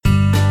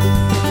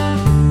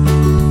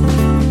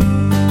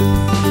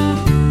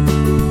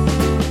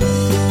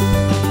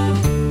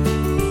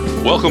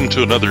Welcome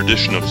to another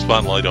edition of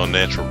Spotlight on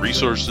Natural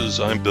Resources.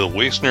 I'm Bill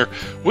Wasner.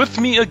 With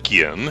me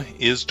again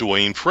is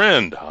Dwayne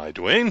Friend. Hi,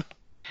 Dwayne.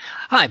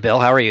 Hi, Bill.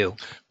 How are you?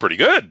 Pretty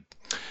good.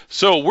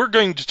 So we're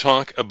going to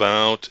talk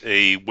about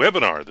a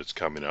webinar that's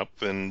coming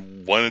up,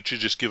 and why don't you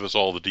just give us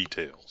all the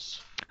details?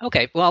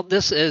 Okay. Well,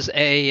 this is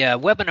a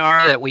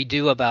webinar that we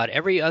do about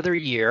every other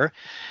year,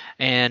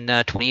 and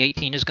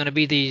 2018 is going to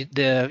be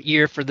the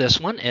year for this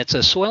one. It's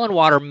a soil and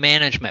water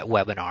management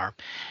webinar,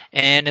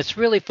 and it's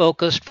really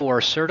focused for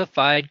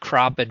certified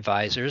crop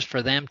advisors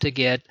for them to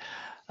get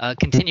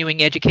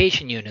continuing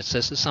education units.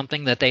 This is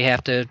something that they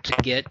have to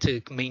get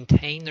to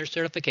maintain their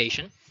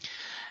certification.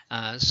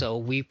 So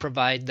we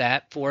provide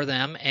that for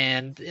them.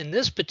 And in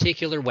this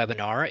particular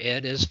webinar,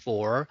 it is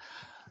for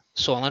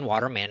soil and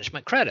water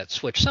management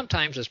credits, which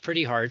sometimes is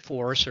pretty hard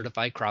for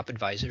certified crop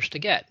advisors to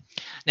get.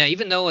 Now,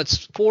 even though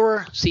it's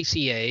for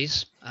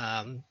CCAs,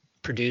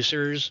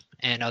 producers,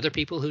 and other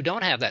people who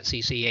don't have that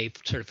CCA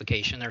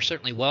certification, they're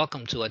certainly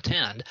welcome to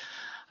attend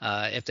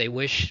if they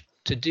wish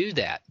to do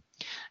that.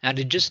 Now,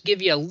 to just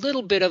give you a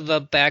little bit of a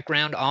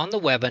background on the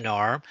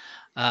webinar,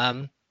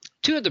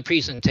 two of the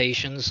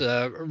presentations,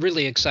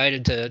 really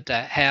excited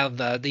to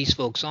have these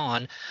folks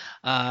on.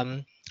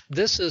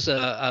 This is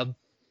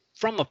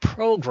from a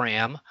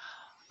program,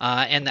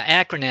 and the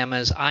acronym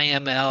is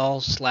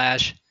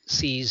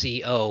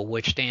IML/CZO,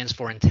 which stands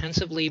for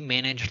Intensively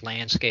Managed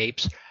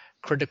Landscapes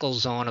Critical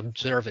Zone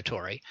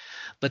Observatory.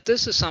 But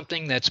this is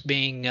something that's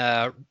being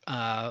a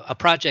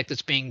project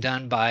that's being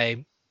done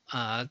by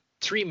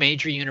three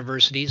major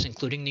universities,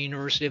 including the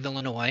University of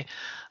Illinois,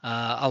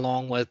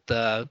 along with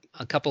a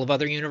couple of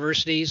other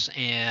universities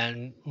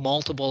and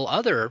multiple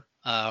other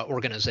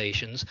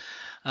organizations,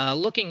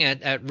 looking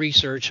at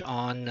research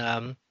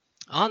on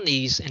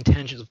these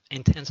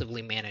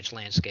intensively managed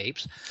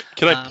landscapes.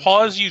 Can I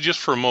pause you just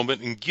for a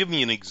moment and give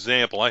me an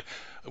example?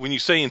 When you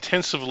say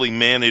intensively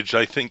managed,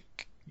 I think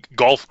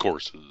golf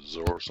courses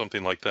or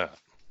something like that.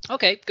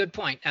 Okay, good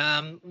point.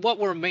 What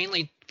we're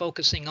mainly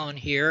focusing on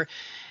here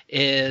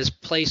is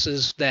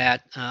places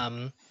that,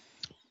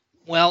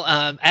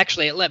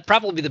 actually,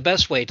 probably the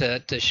best way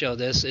to show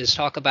this is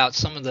talk about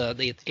some of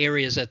the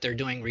areas that they're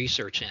doing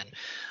research in.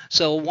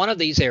 So one of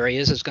these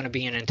areas is going to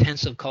be an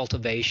intensive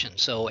cultivation.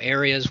 So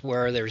areas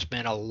where there's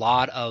been a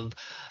lot of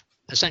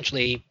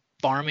essentially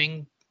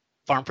farm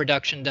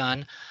production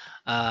done,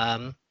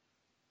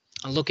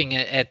 looking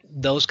at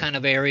those kind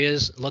of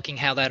areas, looking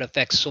how that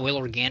affects soil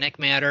organic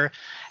matter,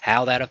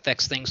 how that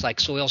affects things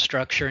like soil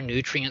structure,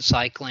 nutrient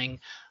cycling,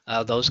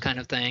 those kind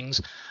of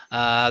things.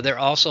 They're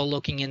also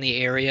looking in the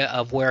area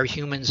of where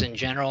humans in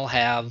general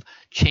have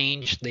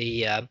changed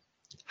the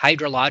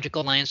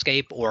hydrological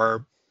landscape,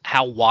 or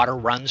how water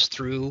runs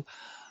through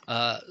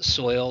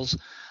soils,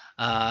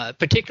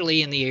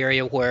 particularly in the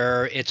area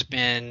where it's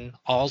been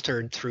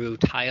altered through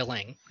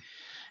tiling,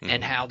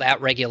 and how that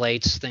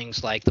regulates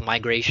things like the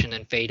migration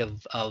and fate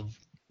of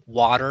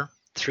water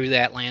through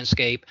that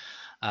landscape,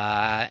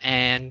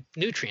 and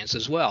nutrients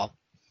as well.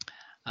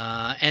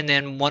 And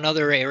then one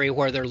other area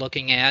where they're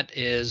looking at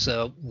is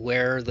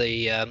where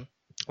the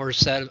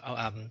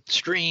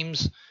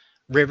streams,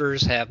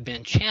 rivers have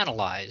been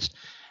channelized,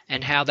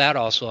 and how that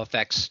also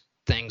affects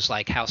things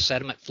like how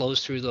sediment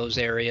flows through those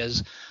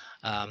areas.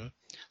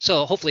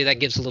 So hopefully that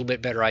gives a little bit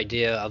better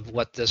idea of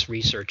what this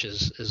research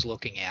is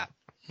looking at.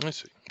 I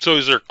see. So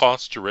is there a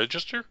cost to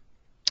register?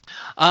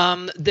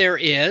 There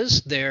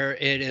is.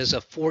 It is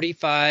a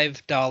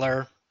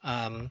 $45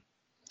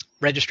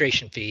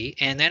 registration fee,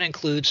 and that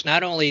includes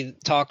not only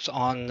talks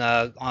on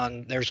there's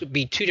going to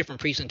be two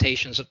different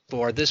presentations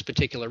for this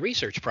particular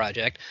research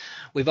project.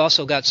 We've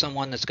also got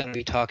someone that's going to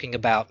be talking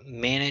about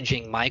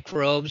managing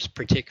microbes,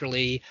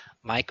 particularly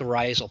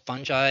mycorrhizal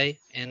fungi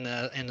in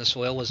the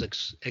soil was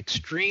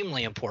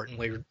extremely important.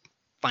 We're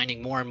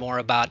finding more and more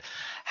about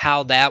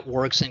how that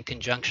works in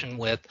conjunction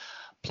with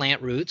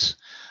plant roots.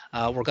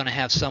 We're going to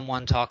have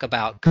someone talk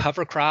about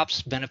cover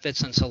crops,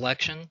 benefits and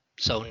selection,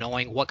 so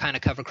knowing what kind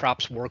of cover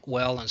crops work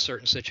well in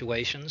certain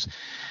situations.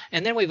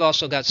 And then we've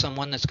also got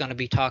someone that's going to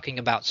be talking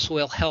about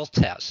soil health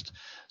tests.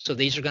 So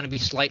these are going to be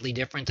slightly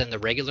different than the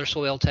regular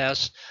soil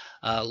tests,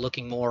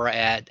 looking more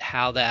at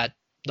how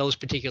those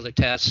particular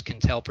tests can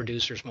tell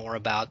producers more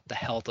about the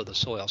health of the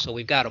soil. So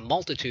we've got a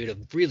multitude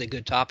of really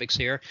good topics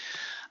here,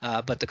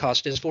 but the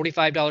cost is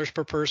 $45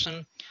 per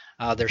person.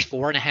 There's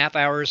 4.5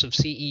 hours of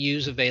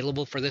CEUs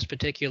available for this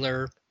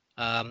particular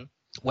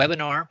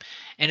webinar,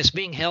 and it's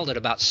being held at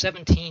about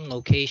 17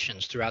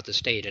 locations throughout the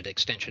state at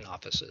extension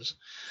offices.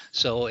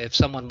 So if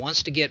someone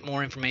wants to get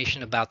more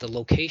information about the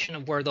location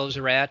of where those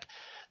are at,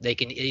 they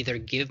can either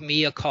give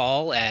me a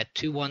call at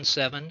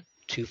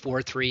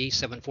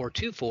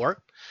 217-243-7424.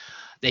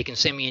 They can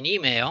send me an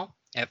email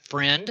at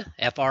friend,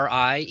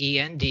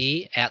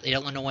 F-R-I-E-N-D,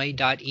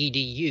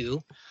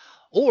 @illinois.edu,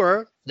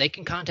 or they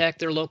can contact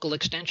their local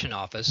extension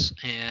office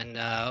and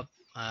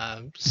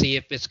see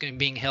if it's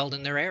being held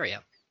in their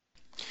area.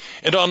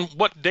 And on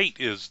what date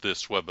is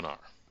this webinar?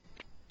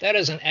 That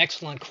is an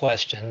excellent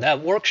question. That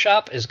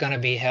workshop is going to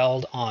be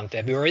held on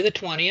February the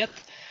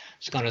 20th.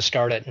 It's going to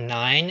start at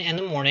 9 in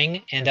the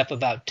morning, end up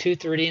about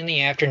 2:30 in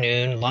the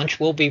afternoon. Lunch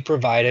will be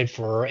provided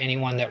for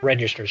anyone that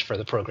registers for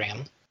the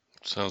program.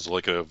 Sounds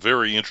like a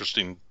very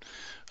interesting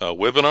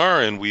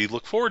webinar, and we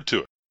look forward to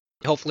it.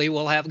 Hopefully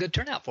we'll have a good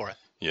turnout for it.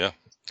 Yeah.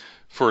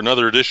 For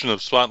another edition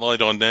of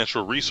Spotlight on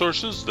Natural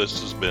Resources,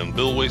 this has been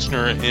Bill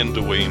Wasner and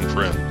Dwayne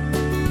Friend.